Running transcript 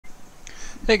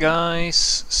Hey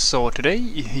guys, so today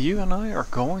you and I are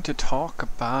going to talk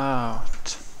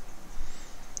about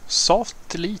soft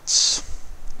deletes.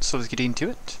 So let's get into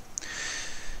it.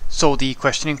 So the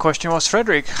question in question was,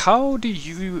 Frederick, how do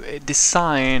you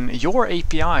design your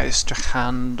APIs to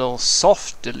handle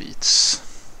soft deletes?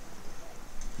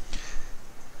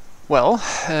 Well,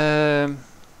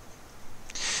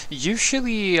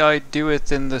 usually I do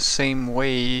it in the same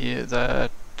way that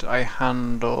I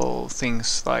handle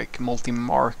things like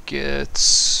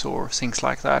multi-markets or things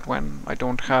like that when I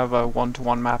don't have a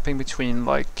one-to-one mapping between,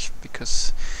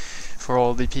 because for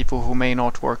all the people who may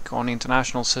not work on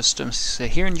international systems,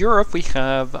 here in Europe we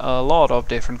have a lot of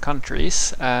different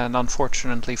countries, and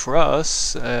unfortunately for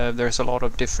us there's a lot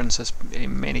of differences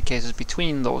in many cases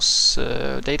between those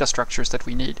data structures that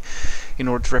we need in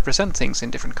order to represent things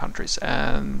in different countries.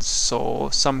 And so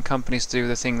some companies do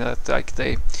the thing that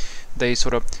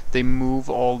they move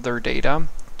all their data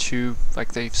to,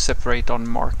 they separate on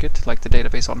market, like the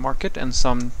database on market, and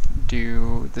some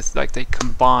do this, they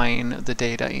combine the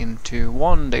data into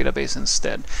one database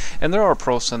instead. And there are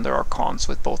pros and there are cons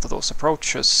with both of those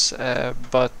approaches,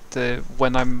 but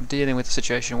when I'm dealing with a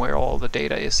situation where all the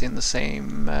data is in the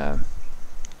same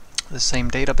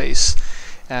database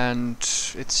and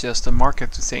it's just a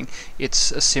market thing,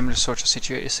 it's a similar sort of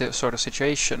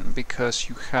situation, because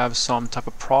you have some type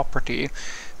of property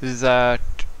that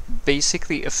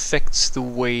basically affects the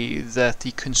way that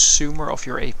the consumer of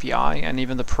your API and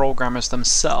even the programmers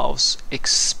themselves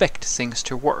expect things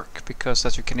to work. Because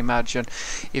as you can imagine,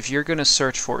 if you're going to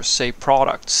search for, say,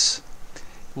 products,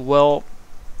 well,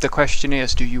 the question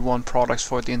is, do you want products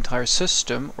for the entire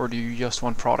system, or do you just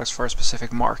want products for a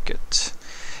specific market?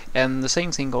 And the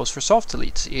same thing goes for soft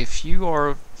deletes. If you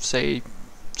are, say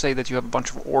that you have a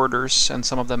bunch of orders and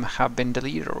some of them have been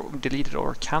deleted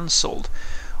or cancelled,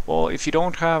 well, if you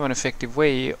don't have an effective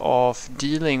way of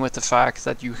dealing with the fact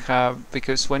that you have,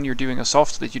 because when you're doing a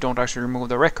soft delete, you don't actually remove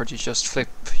the record, you just flip.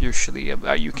 Usually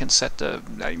you can set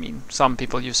some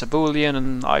people use a boolean,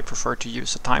 and I prefer to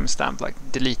use a timestamp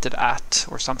like deleted at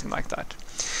or something like that.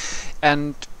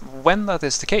 And when that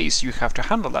is the case, you have to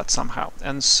handle that somehow.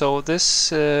 And so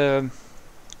this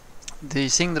the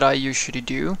thing that I usually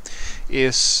do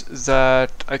is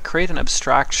that I create an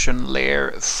abstraction layer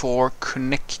for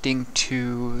connecting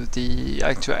to the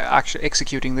actually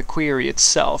executing the query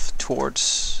itself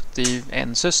towards the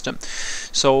end system.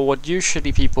 So what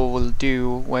usually people will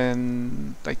do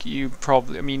when,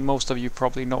 most of you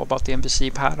probably know about the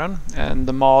MVC pattern, and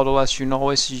the model, as you know,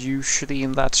 is usually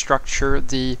in that structure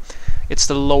it's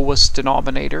the lowest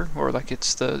denominator, or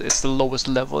it's the lowest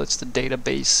level. It's the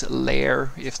database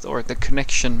layer, or the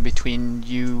connection between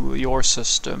your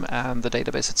system and the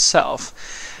database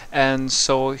itself. And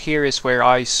so here is where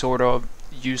I sort of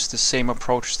use the same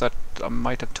approach that I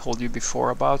might have told you before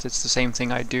about. It's the same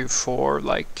thing I do for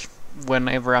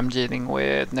whenever I'm dealing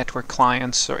with network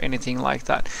clients or anything like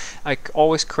that. I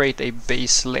always create a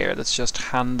base layer that's just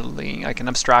handling an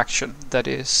abstraction that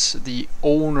is the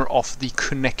owner of the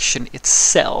connection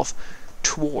itself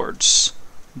towards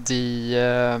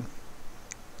the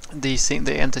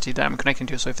entity that I'm connecting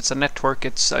to. So if it's a network,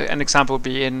 it's an example would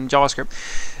be in JavaScript.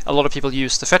 A lot of people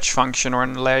use the fetch function or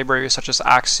in a library such as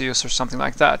Axios or something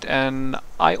like that, and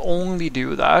I only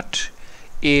do that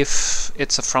if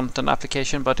it's a front-end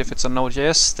application. But if it's a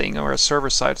Node.js thing or a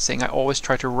server-side thing, I always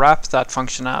try to wrap that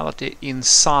functionality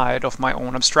inside of my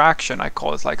own abstraction. I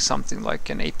call it something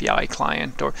like an API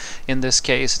client, or in this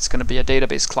case it's going to be a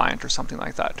database client or something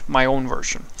like that, my own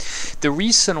version. The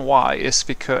reason why is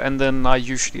because, and then I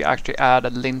usually actually add a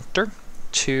linter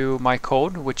to my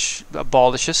code, which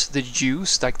abolishes the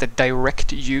use, the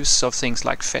direct use of things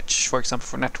like fetch, for example,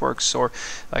 for networks, or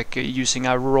using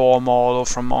a raw model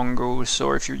from Mongoose,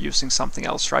 or if you're using something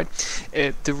else, right?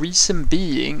 The reason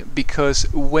being because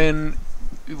when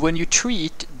you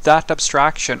treat that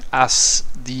abstraction as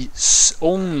the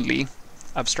only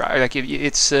abstract,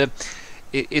 it's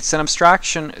an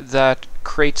abstraction that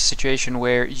creates a situation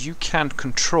where you can't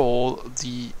control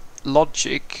the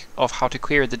logic of how to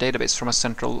query the database from a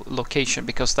central location,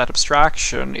 because that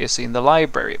abstraction is in the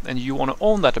library, and you want to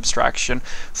own that abstraction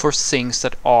for things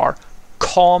that are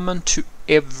common to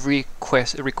every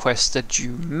request that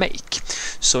you make.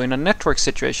 So in a network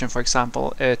situation, for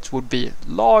example, it would be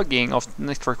logging of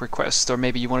network requests, or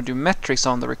maybe you want to do metrics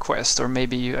on the request, or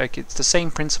maybe it's the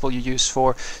same principle you use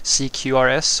for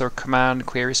CQRS or command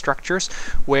query structures,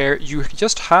 where you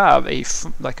just have a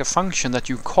function that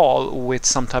you call with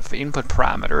some type of input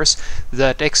parameters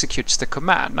that executes the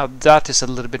command. Now that is a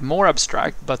little bit more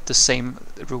abstract, but the same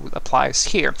rule applies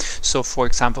here. So for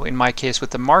example, in my case with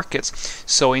the markets,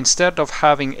 so instead of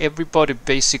having everybody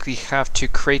basically have to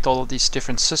create all of these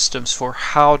different systems for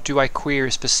how do I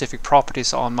query specific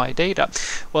properties on my data,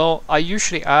 well, I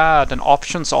usually add an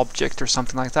options object or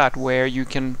something like that where you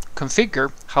can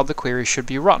configure how the query should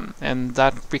be run, and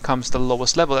that becomes the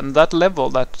lowest level. And that level,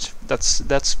 that's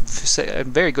a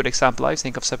very good example, I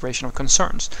think, of separation of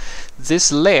concerns.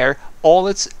 This layer,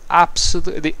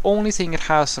 the only thing it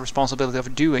has the responsibility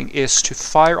of doing is to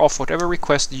fire off whatever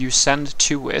request you send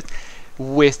to it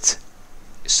with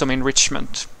some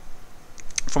enrichment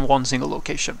from one single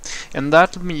location. And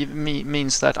that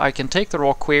means that I can take the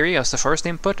raw query as the first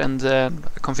input and then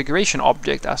a configuration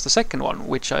object as the second one,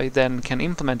 which I then can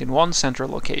implement in one central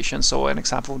location. So an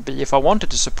example would be if I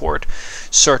wanted to support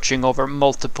searching over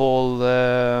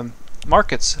multiple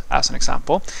markets as an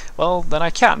example, well, then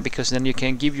I can, because then you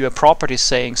can give you a property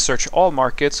saying search all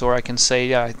markets, or I can say,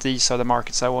 yeah, these are the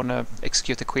markets I want to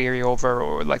execute a query over,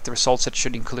 or like the results that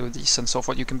should include these and so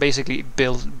forth. You can basically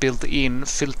build in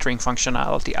filtering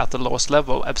functionality at the lowest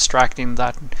level, abstracting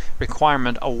that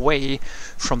requirement away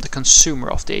from the consumer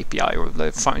of the API, or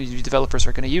the developers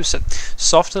are going to use it.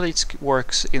 Soft deletes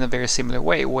works in a very similar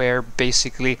way, where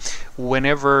basically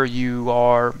whenever you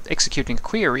are executing a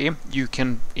query, you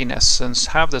can in essence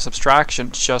have this abstraction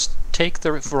just take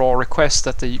the raw request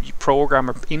that the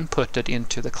programmer inputted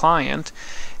into the client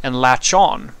and latch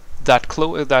on that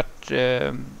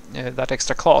that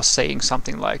extra clause saying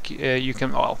something like you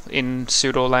can, well, in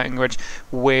pseudo language,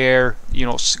 where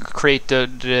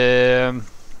created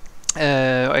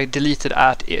deleted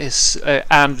at is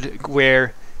and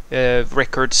where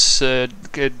records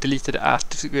deleted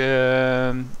at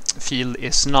field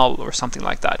is null, or something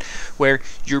like that, where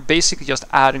you're basically just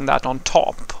adding that on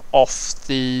top of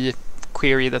the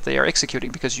query that they are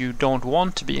executing, because you don't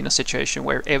want to be in a situation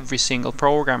where every single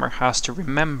programmer has to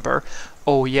remember,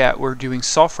 oh yeah, we're doing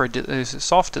soft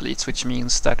deletes, which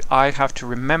means that I have to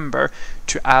remember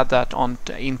to add that on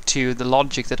into the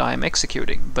logic that I am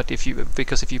executing. But if you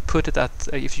put it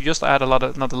if you just add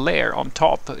another layer on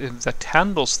top that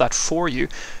handles that for you,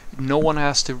 no one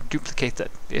has to duplicate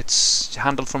that. It's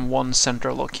handled from one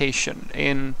central location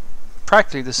in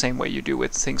practically the same way you do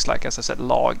with things like, as I said,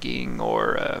 logging,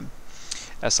 or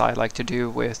as I like to do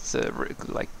with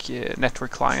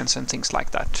network clients and things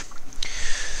like that.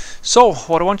 So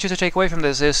what I want you to take away from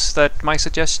this is that my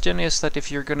suggestion is that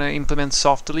if you're going to implement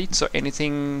soft deletes or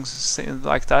anything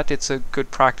like that, it's a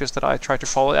good practice that I try to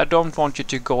follow. I don't want you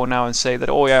to go now and say that,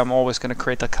 oh yeah, I'm always going to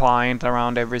create a client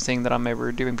around everything that I'm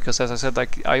ever doing, because as I said,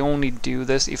 like, I only do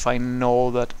this if I know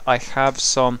that I have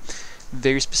some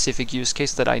very specific use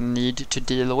case that I need to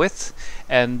deal with,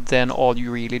 and then all you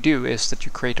really do is that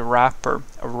you create a wrapper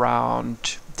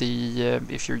around the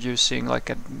if you're using like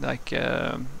a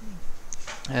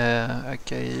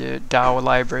DAO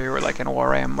library or like an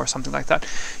ORM or something like that,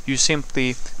 you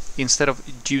simply, instead of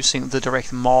using the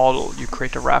direct model, you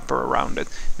create a wrapper around it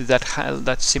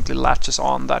that simply latches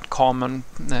on that common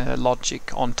logic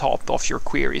on top of your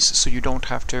queries, so you don't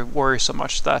have to worry so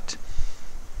much that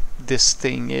this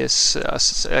thing is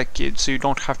so you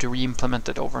don't have to re-implement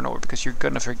it over and over, because you're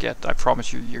gonna forget. I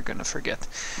promise you're gonna forget.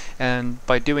 And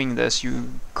by doing this,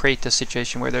 you create a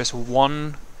situation where there's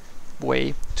one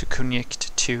way to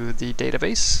connect to the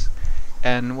database,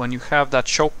 and when you have that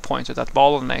choke point or that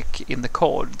bottleneck in the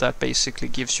code, that basically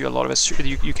gives you a lot of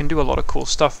you can do a lot of cool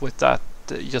stuff with that.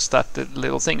 Just that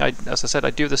little thing. As I said, I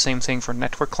do the same thing for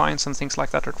network clients and things like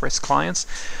that, or REST clients,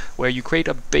 where you create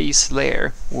a base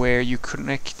layer where you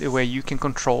can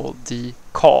control the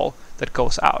call that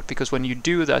goes out. Because when you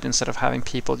do that, instead of having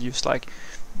people use like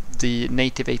the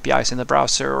native APIs in the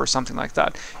browser or something like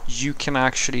that, you can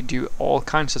actually do all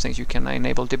kinds of things. You can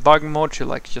enable debug mode to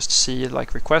like just see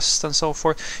like requests and so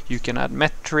forth. You can add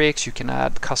metrics, you can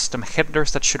add custom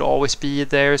headers that should always be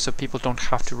there, so people don't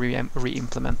have to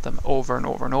re-implement them over and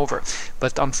over and over.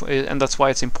 But and that's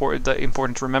why it's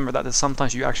important to remember that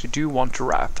sometimes you actually do want to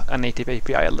wrap a native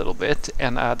API a little bit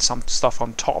and add some stuff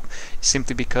on top,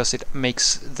 simply because it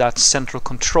makes that central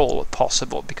control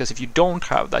possible. Because if you don't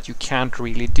have that, you can't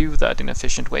really do that in an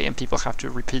efficient way, and people have to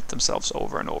repeat themselves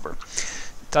over and over.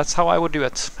 That's how I would do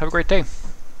it. Have a great day.